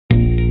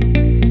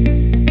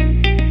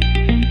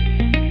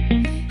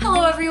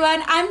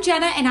everyone, I'm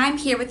Jenna and I'm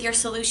here with your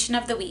solution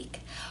of the week.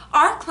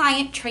 Our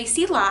client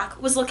TracyLocke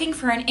was looking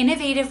for an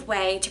innovative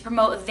way to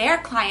promote their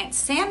client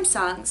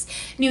Samsung's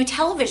new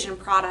television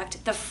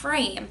product, the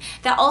frame,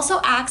 that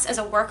also acts as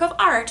a work of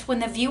art when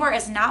the viewer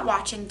is not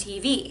watching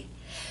TV.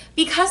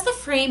 Because the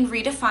frame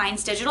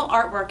redefines digital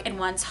artwork in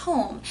one's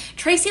home,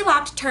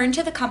 TracyLocke turned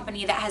to the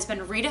company that has been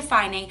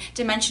redefining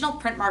dimensional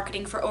print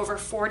marketing for over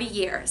 40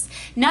 years,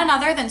 none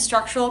other than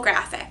Structural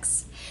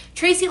Graphics.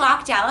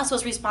 TraceyLocke Dallas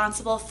was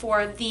responsible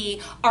for the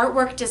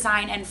artwork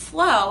design and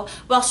flow,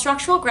 while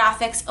Structural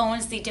Graphics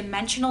owns the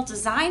dimensional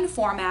design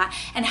format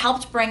and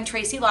helped bring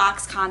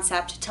TracyLocke's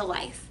concept to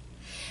life.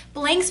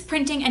 Blanks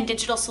Printing and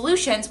Digital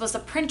Solutions was the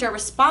printer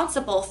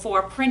responsible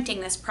for printing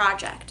this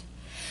project.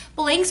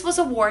 Blanks was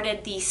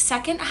awarded the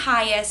second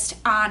highest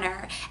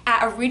honor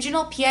at a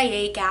regional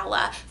PIA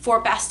gala for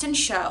Best in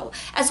Show,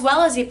 as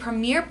well as a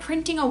Premier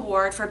Printing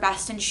Award for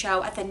Best in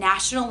Show at the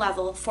national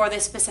level for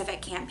this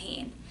specific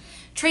campaign.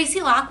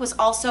 TracyLocke was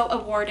also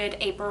awarded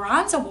a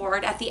Bronze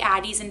Award at the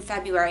Addies in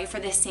February for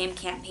this same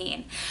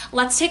campaign.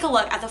 Let's take a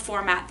look at the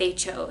format they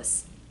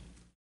chose.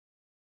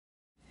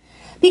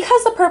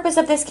 Because the purpose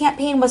of this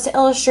campaign was to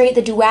illustrate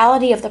the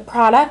duality of the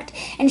product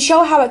and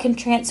show how it can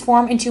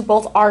transform into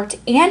both art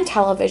and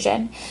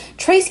television,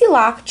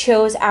 TracyLocke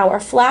chose our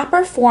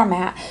flapper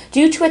format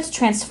due to its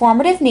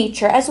transformative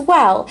nature as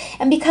well,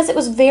 and because it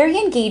was very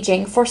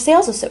engaging for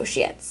sales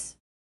associates.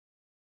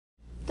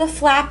 The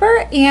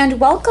flapper and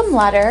welcome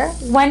letter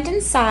went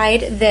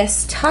inside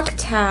this tuck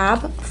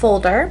tab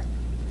folder,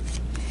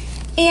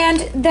 and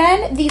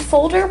then the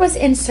folder was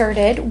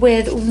inserted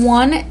with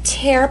one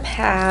tear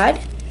pad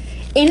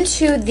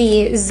into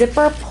the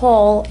zipper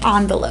pull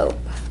envelope.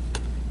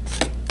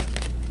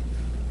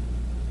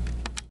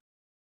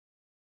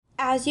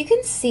 As you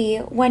can see,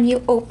 when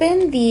you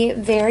open the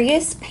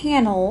various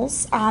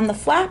panels on the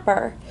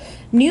flapper,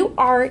 new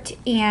art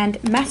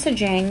and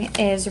messaging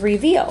is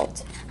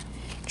revealed.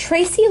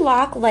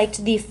 TracyLocke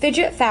liked the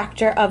fidget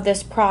factor of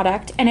this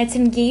product and its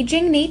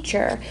engaging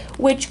nature,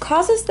 which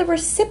causes the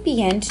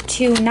recipient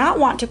to not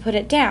want to put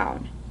it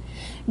down.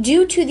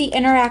 Due to the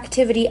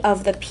interactivity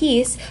of the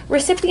piece,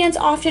 recipients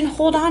often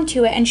hold on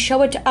to it and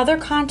show it to other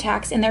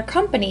contacts in their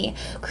company,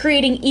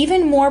 creating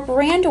even more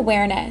brand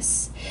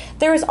awareness.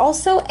 There is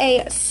also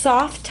a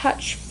soft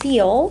touch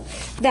feel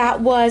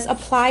that was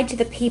applied to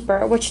the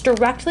paper, which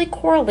directly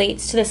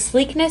correlates to the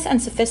sleekness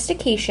and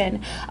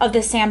sophistication of the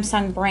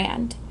Samsung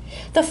brand.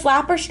 The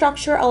flapper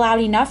structure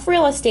allowed enough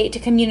real estate to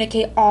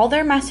communicate all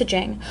their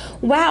messaging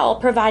while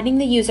providing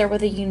the user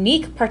with a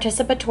unique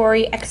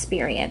participatory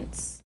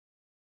experience.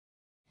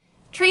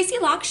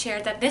 TracyLocke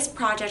shared that this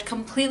project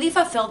completely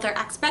fulfilled their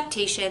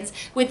expectations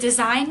with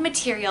design,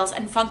 materials,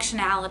 and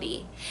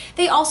functionality.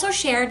 They also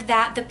shared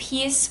that the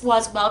piece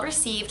was well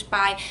received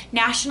by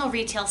national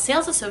retail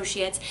sales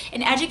associates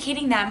in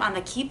educating them on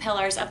the key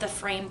pillars of the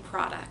frame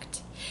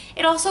product.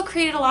 It also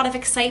created a lot of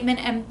excitement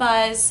and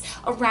buzz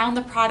around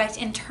the product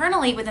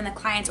internally within the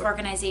client's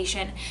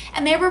organization,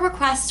 and there were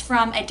requests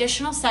from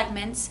additional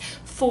segments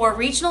for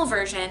regional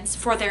versions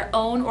for their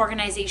own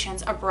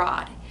organizations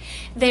abroad.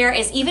 There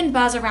is even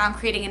buzz around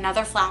creating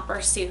another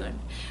flapper soon.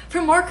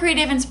 For more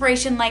creative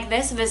inspiration like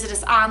this, visit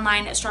us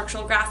online at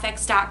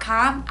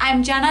structuralgraphics.com.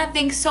 I'm Jenna.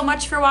 Thanks so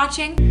much for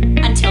watching.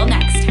 Until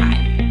next time.